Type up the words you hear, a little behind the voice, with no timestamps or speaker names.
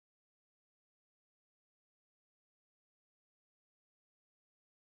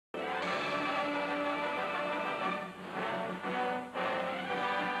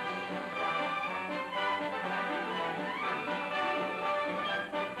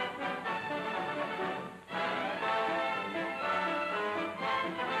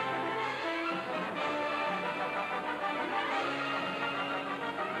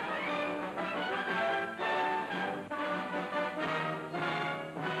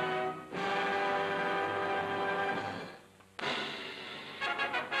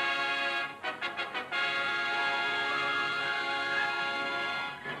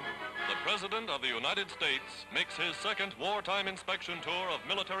President of the United States makes his second wartime inspection tour of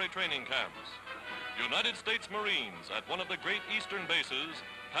military training camps. United States Marines at one of the great eastern bases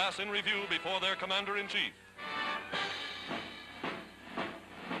pass in review before their commander-in-chief.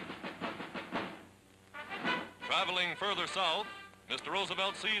 Traveling further south, Mr.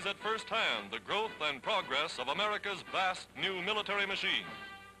 Roosevelt sees at first hand the growth and progress of America's vast new military machine.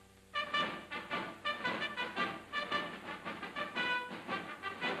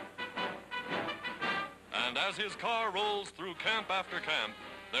 And as his car rolls through camp after camp,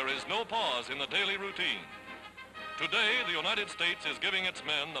 there is no pause in the daily routine. Today, the United States is giving its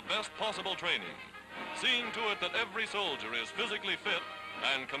men the best possible training, seeing to it that every soldier is physically fit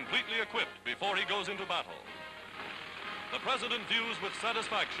and completely equipped before he goes into battle. The President views with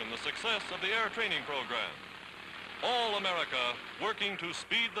satisfaction the success of the air training program. All America working to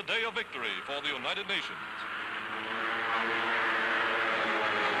speed the day of victory for the United Nations.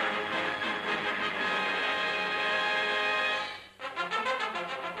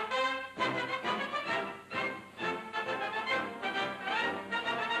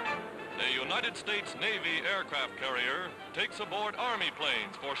 United States Navy aircraft carrier takes aboard Army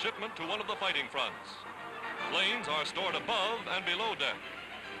planes for shipment to one of the fighting fronts. Planes are stored above and below deck.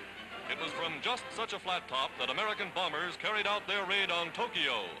 It was from just such a flat top that American bombers carried out their raid on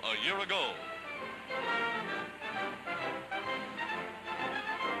Tokyo a year ago.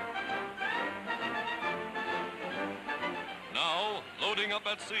 Now, loading up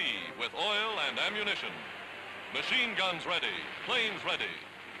at sea with oil and ammunition. Machine guns ready, planes ready.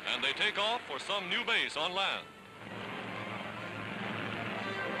 And they take off for some new base on land.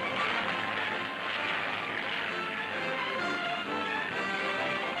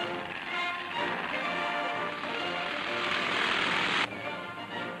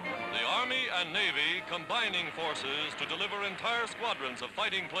 The Army and Navy combining forces to deliver entire squadrons of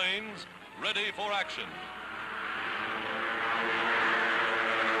fighting planes ready for action.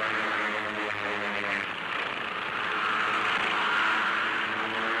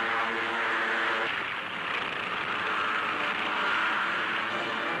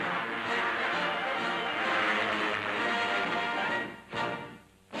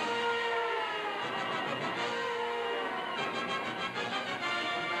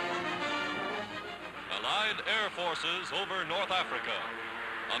 Air forces over North Africa.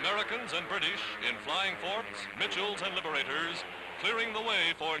 Americans and British in flying forts, Mitchells and Liberators, clearing the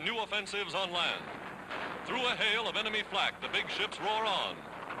way for new offensives on land. Through a hail of enemy flak, the big ships roar on.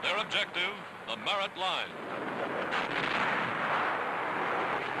 Their objective, the Marat Line.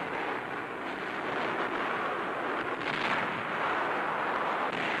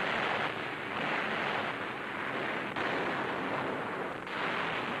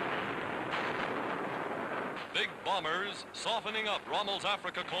 Big bombers softening up Rommel's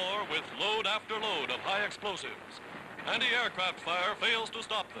Africa Corps with load after load of high explosives. Anti-aircraft fire fails to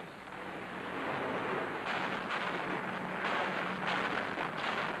stop them.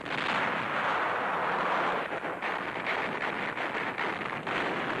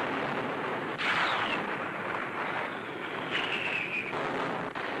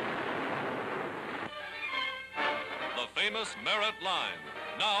 The famous Marat Line,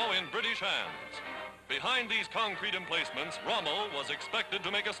 now in British hands. Behind these concrete emplacements, Rommel was expected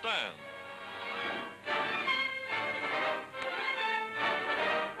to make a stand.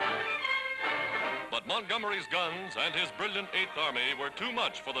 But Montgomery's guns and his brilliant 8th Army were too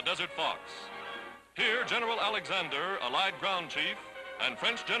much for the Desert Fox. Here, General Alexander, Allied Ground Chief, and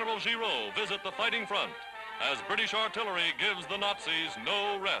French General Giraud visit the fighting front as British artillery gives the Nazis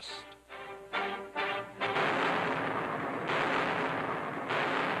no rest.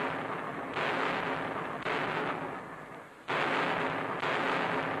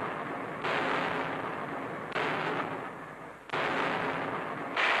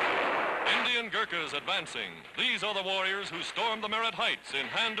 Gurkhas advancing. These are the warriors who stormed the Merit Heights in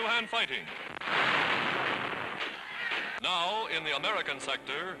hand-to-hand fighting. Now, in the American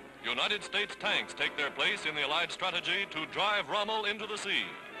sector, United States tanks take their place in the Allied strategy to drive Rommel into the sea.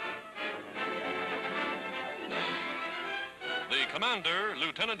 The commander,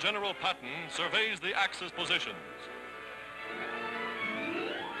 Lieutenant General Patton, surveys the Axis positions.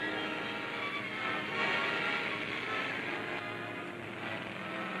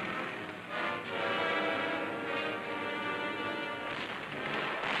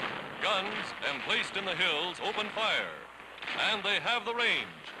 Guns, emplaced in the hills, open fire. And they have the range.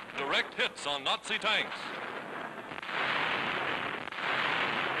 Direct hits on Nazi tanks.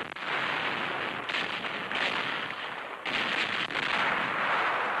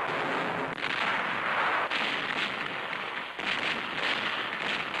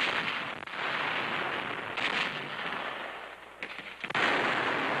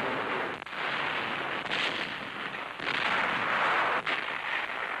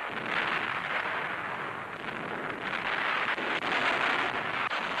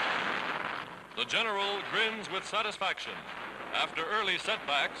 begins with satisfaction. After early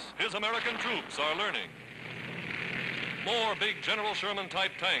setbacks, his American troops are learning. More big General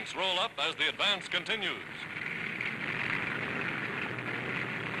Sherman-type tanks roll up as the advance continues.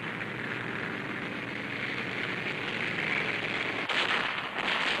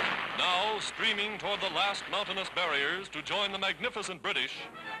 Now, streaming toward the last mountainous barriers to join the magnificent British,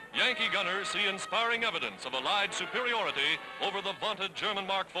 Yankee gunners see inspiring evidence of Allied superiority over the vaunted German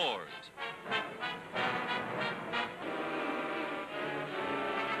Mark IVs.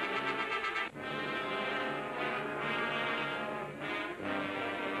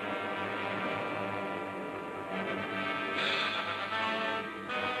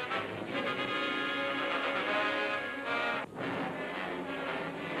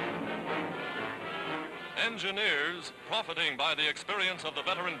 Engineers, profiting by the experience of the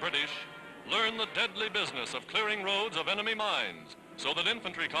veteran British, learn the deadly business of clearing roads of enemy mines so that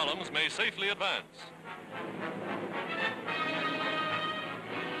infantry columns may safely advance.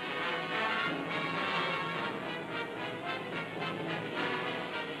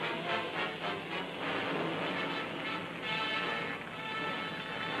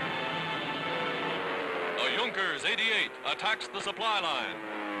 A Junkers 88 attacks the supply line,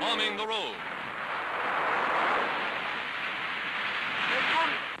 bombing the road.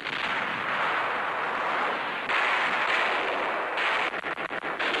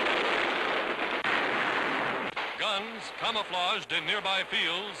 Guns, camouflaged in nearby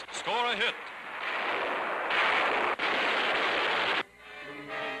fields, score a hit.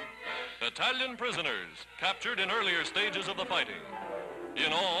 Italian prisoners, captured in earlier stages of the fighting.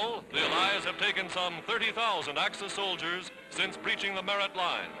 In all, the Allies have taken some 30,000 Axis soldiers since breaching the Merit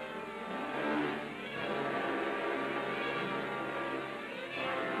line.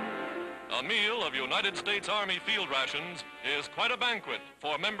 A meal of United States Army field rations is quite a banquet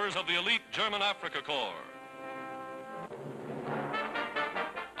for members of the elite German Africa Corps.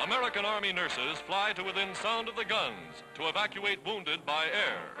 American Army nurses fly to within sound of the guns to evacuate wounded by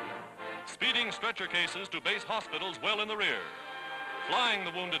air, speeding stretcher cases to base hospitals well in the rear, flying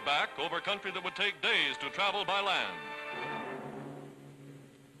the wounded back over country that would take days to travel by land.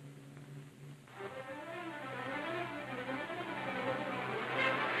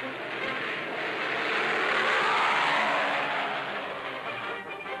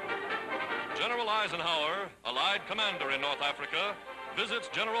 General Eisenhower, Allied commander in North Africa, visits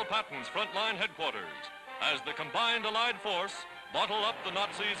General Patton's frontline headquarters as the combined Allied force bottle up the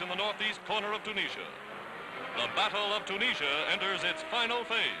Nazis in the northeast corner of Tunisia. The Battle of Tunisia enters its final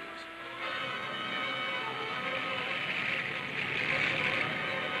phase.